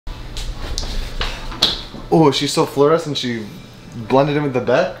Oh, she's so fluorescent. She blended in with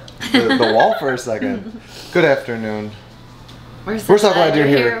the wall for a second. Good afternoon. We're so glad you're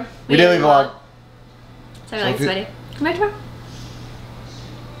here. We daily vlog. So like sweaty. Come back tomorrow.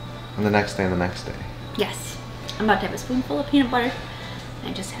 And the next day and the next day. Yes. I'm about to have a spoonful of peanut butter.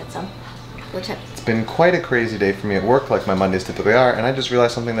 I just had some. It's been quite a crazy day for me at work, like my Mondays typically are, and I just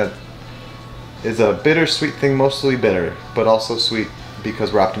realized something that is a bittersweet thing, mostly bitter, but also sweet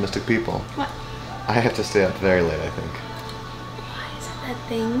because we're optimistic people. What? I have to stay up very late, I think. Why is it that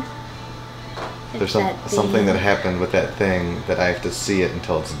thing? There's something that happened with that thing that I have to see it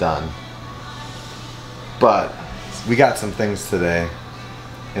until it's done. But we got some things today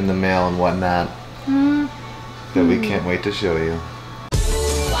in the mail and whatnot that we can't wait to show you.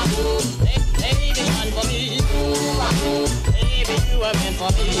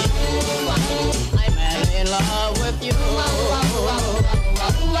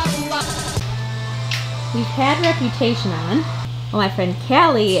 We've had Reputation on. Well, my friend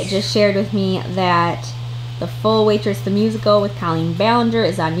Callie just shared with me that the full Waitress the Musical with Colleen Ballinger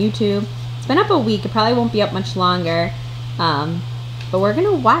is on YouTube. It's been up a week. It probably won't be up much longer, but we're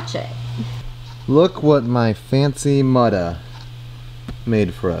gonna watch it. Look what my fancy Mutta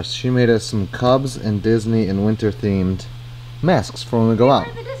made for us. She made us some Cubs and Disney and winter themed masks for when we go out.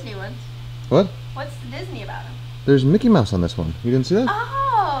 What are the Disney ones? What? What's the Disney about them? There's Mickey Mouse on this one. You didn't see that? Oh.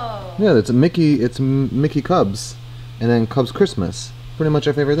 Yeah, it's Mickey Cubs and then Cubs Christmas. Pretty much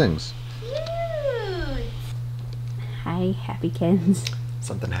our favorite things. Cute. Hi, happy kids.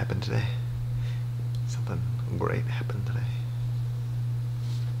 Something happened today. Something great happened today.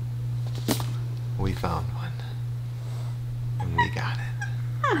 We found one. And we got it.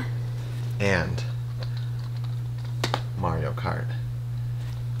 Ah. And Mario Kart.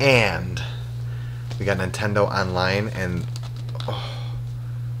 And we got Nintendo Online, and oh,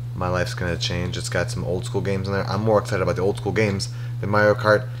 my life's gonna change. It's got some old school games in there. I'm more excited about the old school games than Mario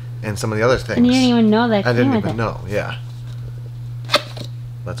Kart and some of the other things. And you didn't even know that. I didn't even know, yeah.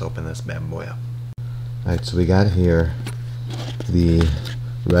 Let's open this bad boy up. Alright, so we got here the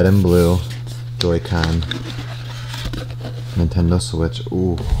red and blue Joy-Con Nintendo Switch.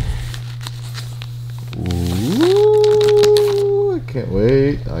 Ooh. Ooh, I can't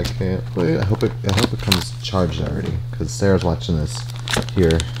wait. I can't wait. I hope it comes charged already, because Sarah's watching this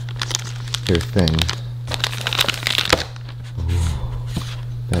here thing. Ooh,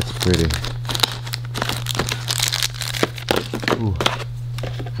 that's pretty. Ooh.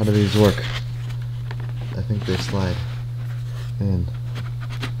 How do these work? I think they slide in.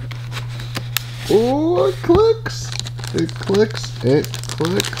 Oh, it clicks! It clicks. It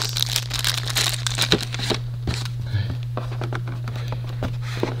clicks.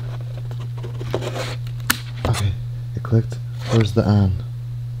 Okay, it clicked. Where's the on?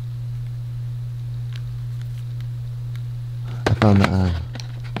 I found the on.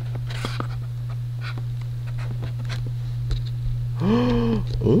 Ooh!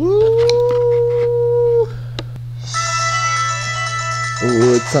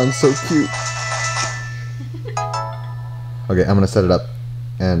 Ooh, it sounds so cute. Okay, I'm gonna set it up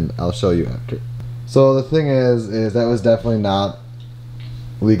and I'll show you after. So the thing is that was definitely not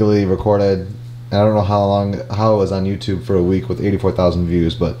legally recorded. I don't know how it was on YouTube for a week with 84,000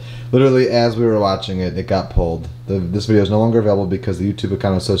 views, but literally as we were watching it, it got pulled. This video is no longer available because the YouTube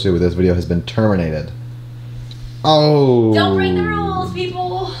account associated with this video has been terminated. Oh! Don't break the rules,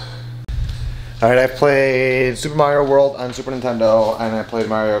 people! Alright, I played Super Mario World on Super Nintendo, and I played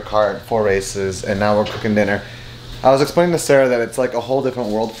Mario Kart 4 races, and now we're cooking dinner. I was explaining to Sarah that it's like a whole different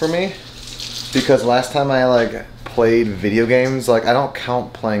world for me, because last time I played video games, I don't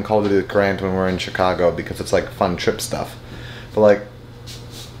count playing Call of Duty with Grant when we're in Chicago because it's like fun trip stuff. But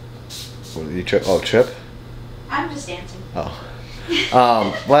what did you trip? Oh, trip? I'm just dancing. Oh.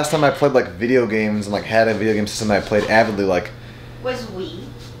 Last time I played video games and had a video game system that I played avidly Was Wii.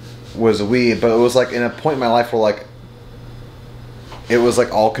 Was Wii, but it was in a point in my life where it was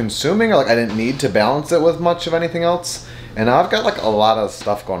all consuming, or I didn't need to balance it with much of anything else. And now I've got a lot of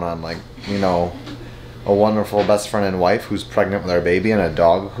stuff going on, a wonderful best friend and wife who's pregnant with our baby, and a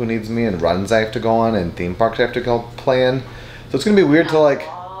dog who needs me, and runs I have to go on, and theme parks I have to go play in. So it's gonna be weird to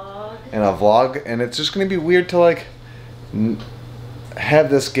and a vlog, and it's just gonna be weird to have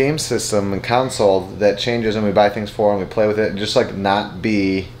this game system and console that changes and we buy things for and we play with it, and just not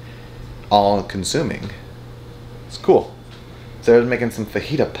be all consuming. It's cool. Sarah's making some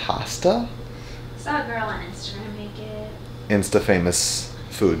fajita pasta. Saw a girl on Instagram make it. Insta famous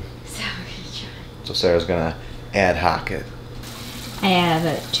food. So we're gonna try. So Sarah's gonna ad hoc it. I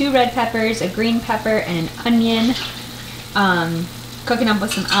have 2 red peppers, a green pepper, and an onion. Cooking up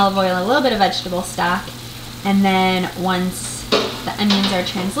with some olive oil and a little bit of vegetable stock. And then once the onions are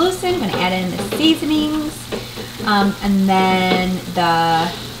translucent, I'm gonna add in the seasonings, and then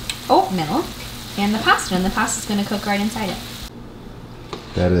the oat milk and the pasta. And the pasta's gonna cook right inside it.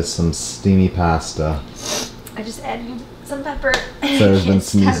 That is some steamy pasta. I just added some pepper. Sarah's been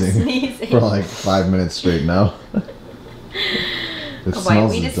sneezing for like 5 minutes straight now. It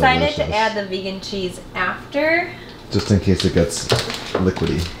smells We decided delicious. to add the vegan cheese after. Just in case it gets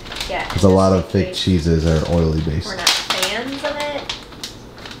liquidy. Yeah. Because a lot of fake cheeses are oily based. We're not fans of it.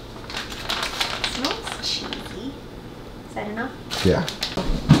 It smells cheesy. Is that enough? Yeah.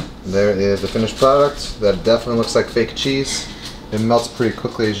 There is the finished product. That definitely looks like fake cheese. It melts pretty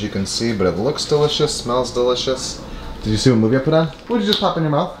quickly, as you can see, but it looks delicious, smells delicious. Did you see what movie I put on? What did you just pop in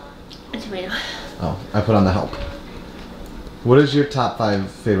your mouth? A tomato. Oh, I put on The Help. What is your top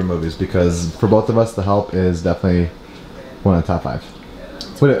 5 favorite movies? Because for both of us, The Help is definitely one of the top 5.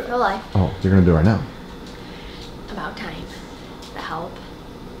 For life. Oh, you're gonna do it right now. About Time. The Help.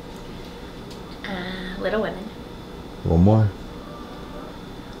 Little Women. One more.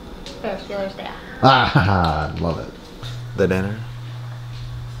 Ferris Bueller's Day Off. Ah, love it. The dinner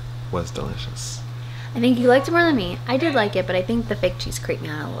was delicious. I think you liked it more than me. I did like it, but I think the fake cheese creeped me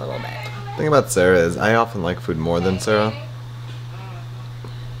out a little bit. The thing about Sarah is I often like food more than Sarah.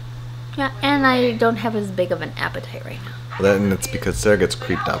 Yeah, and I don't have as big of an appetite right now. And it's because Sarah gets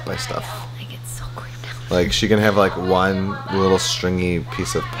creeped out by stuff. I get so creeped out. Like, she can have like one little stringy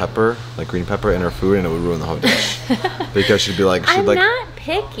piece of pepper, like green pepper, in her food, and it would ruin the whole dish. Because she'd be like, I'm not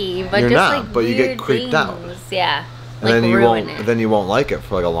picky, but You're just not, like but you get weird creeped out. things. Yeah. and like then you won't like it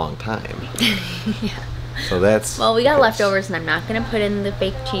for like a long time. Yeah. So that's. Well, we got leftovers, and I'm not gonna put in the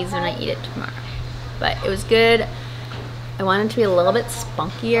fake cheese when I eat it tomorrow. But it was good. I want it to be a little bit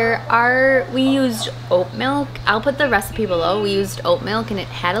spunkier. We used oat milk. I'll put the recipe below. We used oat milk, and it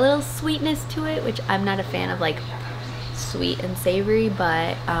had a little sweetness to it, which I'm not a fan of, like sweet and savory.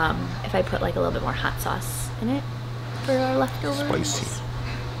 But if I put like a little bit more hot sauce in it for our leftovers, Spicy.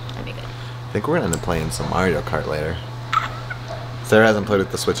 that'd be good. I think we're gonna end up playing some Mario Kart later. Sarah hasn't played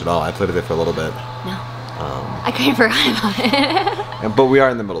with the Switch at all. I played with it for a little bit. No. I kind of forgot about it. But we are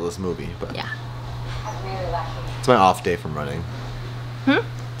in the middle of this movie. But Yeah. it's my off day from running.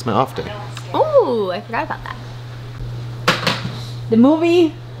 It's my off day. Ooh, I forgot about that. The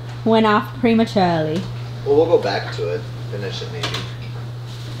movie went off prematurely. Well, we'll go back to it. Finish it maybe.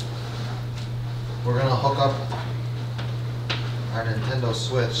 We're gonna hook up our Nintendo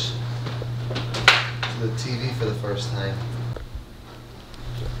Switch to the TV for the first time.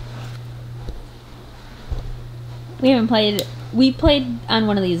 We haven't played. We played on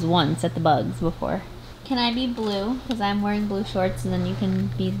one of these once at the Bugs before. Can I be blue? Because I'm wearing blue shorts, and then you can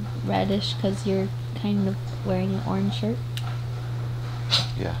be reddish because you're kind of wearing an orange shirt.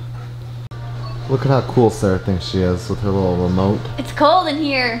 Yeah. Look at how cool Sarah thinks she is with her little remote. It's cold in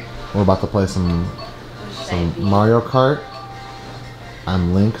here. We're about to play some Mario Kart.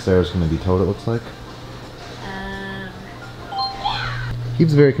 I'm Link. Sarah's gonna be Toad, it looks like.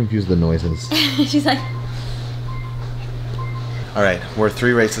 Keeps very confused with the noises. She's like. Alright, we're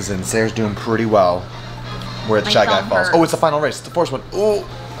 3 races in. Sarah's doing pretty well. We're at My Shy Guy thumb Falls. hurts. Oh, it's the final race. It's the first one. Oh!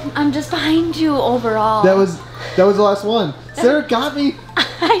 I'm just behind you overall. That was the last one. Sarah got me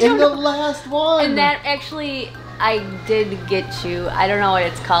in the last one. And that actually, I did get you. I don't know what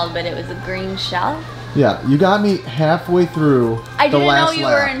it's called, but it was a green shell. Yeah, you got me halfway through I the didn't last know you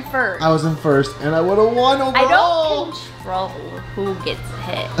lap. were in first. I was in first, and I would have won overall. I don't control who gets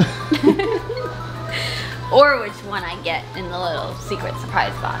hit. Or which one I get in the little secret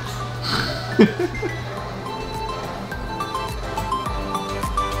surprise box.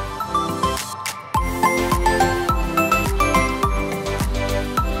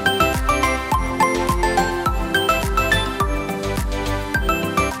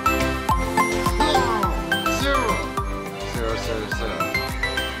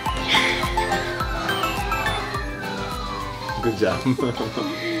 Good job.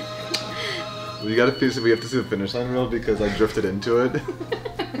 We have to see the finish line real because I drifted into it.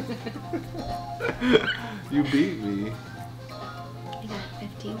 You beat me. I got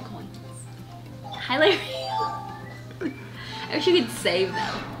 15 coins. Hi, Larry. I wish you could save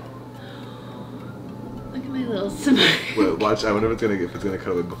them. Look at my little smirk. Wait, watch. I wonder if it's gonna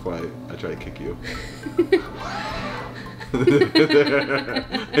cut away before I try to kick you.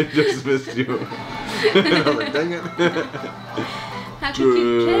 I just missed you. I was like, dang it. How could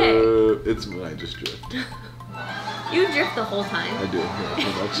you kick? It's when I just drift. You drift the whole time. I do, yeah,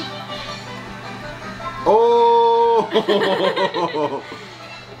 pretty much. Oh!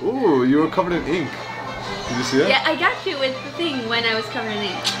 Ooh, you were covered in ink. Did you see that? Yeah, I got you with the thing when I was covered in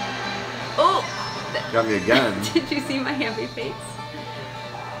ink. Oh! Got me again. Did you see my happy face?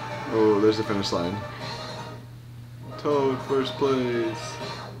 Oh, there's the finish line. Toad, first place.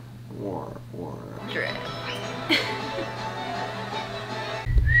 War. Dread.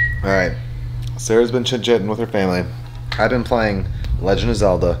 Alright. Sarah's been chit-chatting with her family. I've been playing Legend of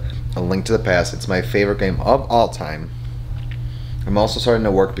Zelda, A Link to the Past. It's my favorite game of all time. I'm also starting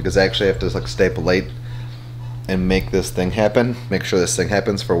to work because I actually have to like stay up late and make this thing happen. Make sure this thing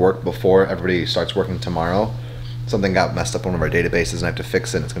happens for work before everybody starts working tomorrow. Something got messed up on one of our databases and I have to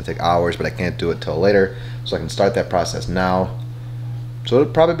fix it. And it's going to take hours, but I can't do it till later. So I can start that process now. So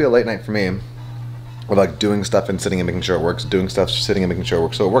it'll probably be a late night for me. Or like doing stuff and sitting and making sure it works. Doing stuff, sitting and making sure it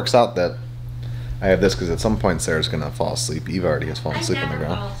works. So it works out that I have this because at some point Sarah's going to fall asleep. Eva already has fallen asleep on the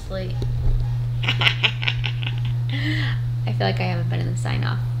ground. I never fall asleep. I feel like I haven't been in the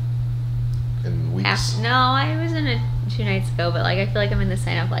sign-off. In weeks? No, I was in it 2 nights ago, but like I feel like I'm in the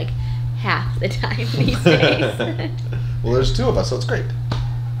sign-off like half the time these days. Well, there's 2 of us, so it's great.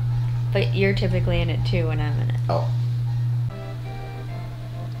 But you're typically in it too when I'm in it. Oh.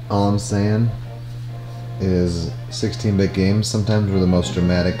 All I'm saying is 16-bit games sometimes were the most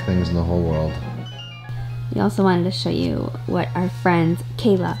dramatic things in the whole world. We also wanted to show you what our friends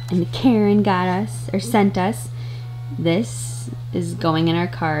Kayla and Karen got us, or sent us. This is going in our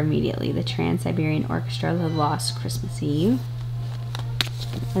car immediately. The Trans-Siberian Orchestra, The Lost Christmas Eve.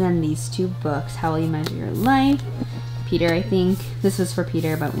 And then these 2 books, How Will You Measure Your Life? Peter, I think. This is for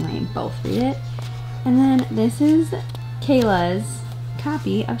Peter, but we might both read it. And then this is Kayla's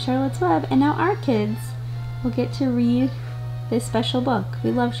copy of Charlotte's Web. And now our kids will get to read this special book.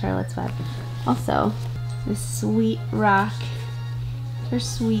 We love Charlotte's Web. Also, this sweet rock for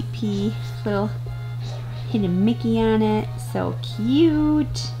Sweet Pea. Little hidden Mickey on it. So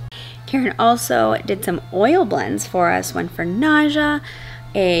cute. Karen also did some oil blends for us. One for nausea,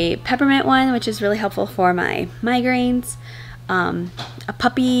 a peppermint one, which is really helpful for my migraines, a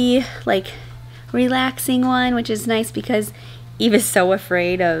puppy like relaxing one, which is nice because Eve is so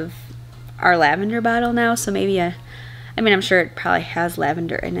afraid of our lavender bottle now, so maybe I mean I'm sure it probably has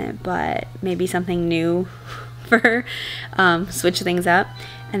lavender in it, but maybe something new for her, switch things up.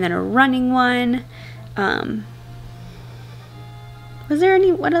 And then a running one. Was there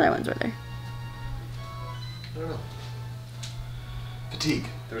any, what other ones were there? I don't know. Fatigue.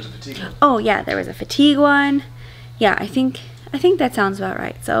 There was a fatigue one. Oh yeah, there was a fatigue one. Yeah, I think that sounds about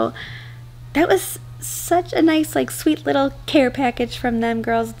right. So that was such a nice, like, sweet little care package from them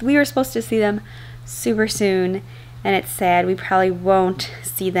girls. We were supposed to see them super soon, and it's sad. We probably won't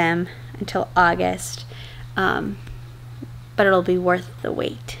see them until August. But it'll be worth the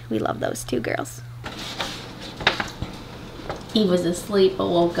wait. We love those 2 girls. Eve was asleep but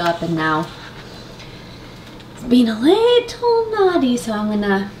woke up and now it's being a little naughty, so I'm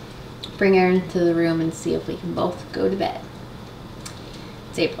gonna bring her into the room and see if we can both go to bed.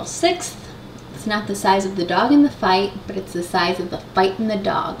 It's April 6th. It's not the size of the dog in the fight, but it's the size of the fight in the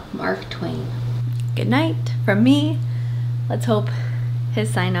dog. Mark Twain. Good night from me. Let's hope his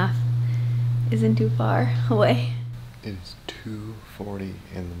sign-off isn't too far away. It is 2:40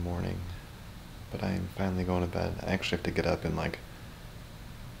 in the morning, but I am finally going to bed. I actually have to get up in like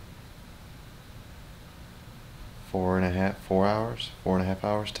 4.5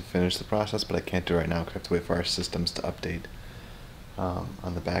 hours to finish the process, but I can't do it right now because I have to wait for our systems to update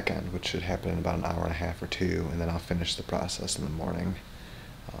on the back end, which should happen in about an hour and a half or 2, and then I'll finish the process in the morning.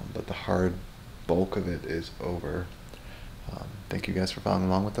 But the hard bulk of it is over. Thank you guys for following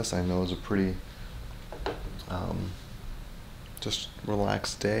along with us. I know it was a pretty just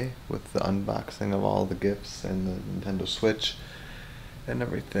relaxed day with the unboxing of all the gifts and the Nintendo Switch and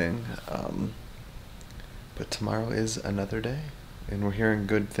everything. But tomorrow is another day, and we're hearing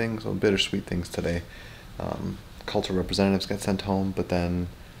good things, well, bittersweet things today. Cultural representatives got sent home, but then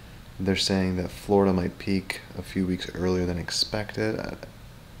they're saying that Florida might peak a few weeks earlier than expected.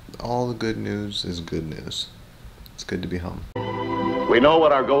 All the good news is good news. It's good to be home. We know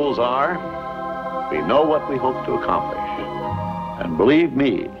what our goals are. We know what we hope to accomplish. And believe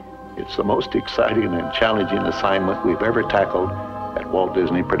me, it's the most exciting and challenging assignment we've ever tackled at Walt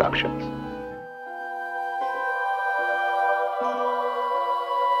Disney Productions.